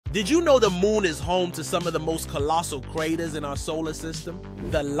Did you know the moon is home to some of the most colossal craters in our solar system?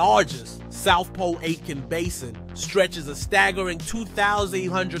 The largest, South Pole Aitken Basin, stretches a staggering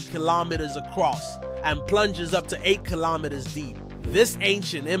 2,800 kilometers across and plunges up to 8 kilometers deep. This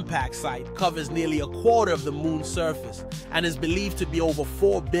ancient impact site covers nearly a quarter of the moon's surface and is believed to be over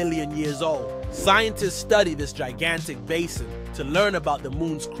 4 billion years old. Scientists study this gigantic basin to learn about the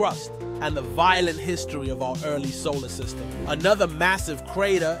moon's crust and the violent history of our early solar system. Another massive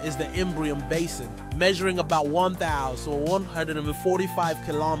crater is the Imbrium Basin, measuring about 1,145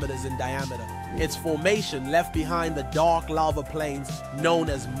 kilometers in diameter. Its formation left behind the dark lava plains known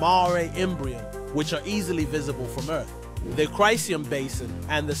as Mare Imbrium, which are easily visible from Earth. The Crisium Basin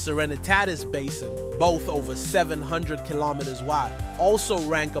and the Serenitatis Basin, both over 700 kilometers wide, also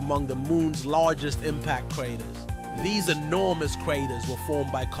rank among the moon's largest impact craters. These enormous craters were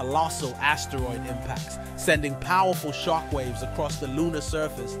formed by colossal asteroid impacts, sending powerful shockwaves across the lunar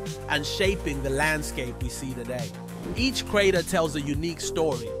surface and shaping the landscape we see today. Each crater tells a unique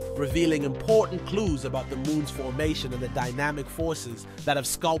story, revealing important clues about the moon's formation and the dynamic forces that have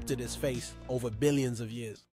sculpted its face over billions of years.